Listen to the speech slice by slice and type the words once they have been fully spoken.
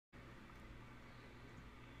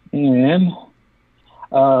And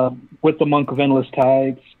with the Monk of Endless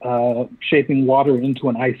Tides, shaping water into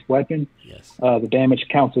an ice weapon, Yes. the damage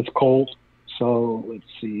counts as cold. So let's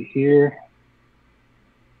see here.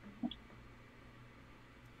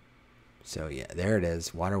 So yeah, there it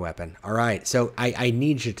is, water weapon. All right, so I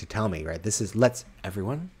need you to tell me, right? This is,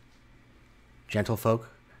 everyone, gentlefolk,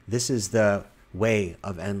 this is the Way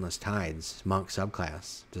of Endless Tides monk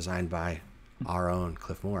subclass designed by our own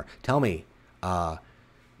Cliff Moore. Tell me,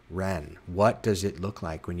 Ren, what does it look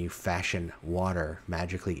like when you fashion water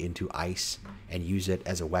magically into ice and use it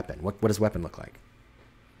as a weapon? What does weapon look like?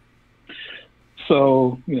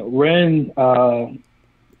 So, Ren,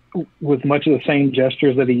 with much of the same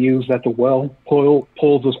gestures that he used at the well,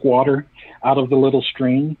 pulls this water out of the little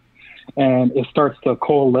stream, and it starts to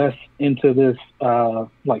coalesce into this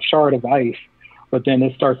like shard of ice. But then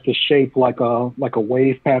it starts to shape like a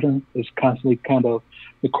wave pattern. It's constantly kind of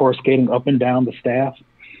the coruscating up and down the staff,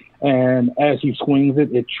 and as he swings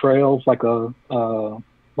it, it trails like a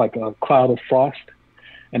cloud of frost,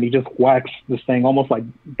 and he just whacks this thing almost like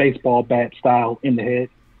baseball bat style in the head.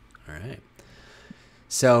 All right.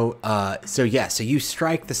 So you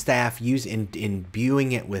strike the staff,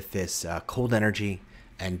 imbuing it with this cold energy,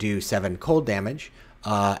 and do 7 cold damage.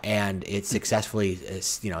 And it successfully,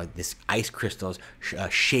 this ice crystals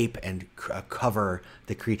shape and cover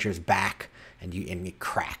the creature's back, and it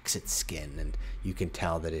cracks its skin, and you can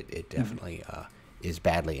tell that it definitely is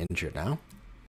badly injured now.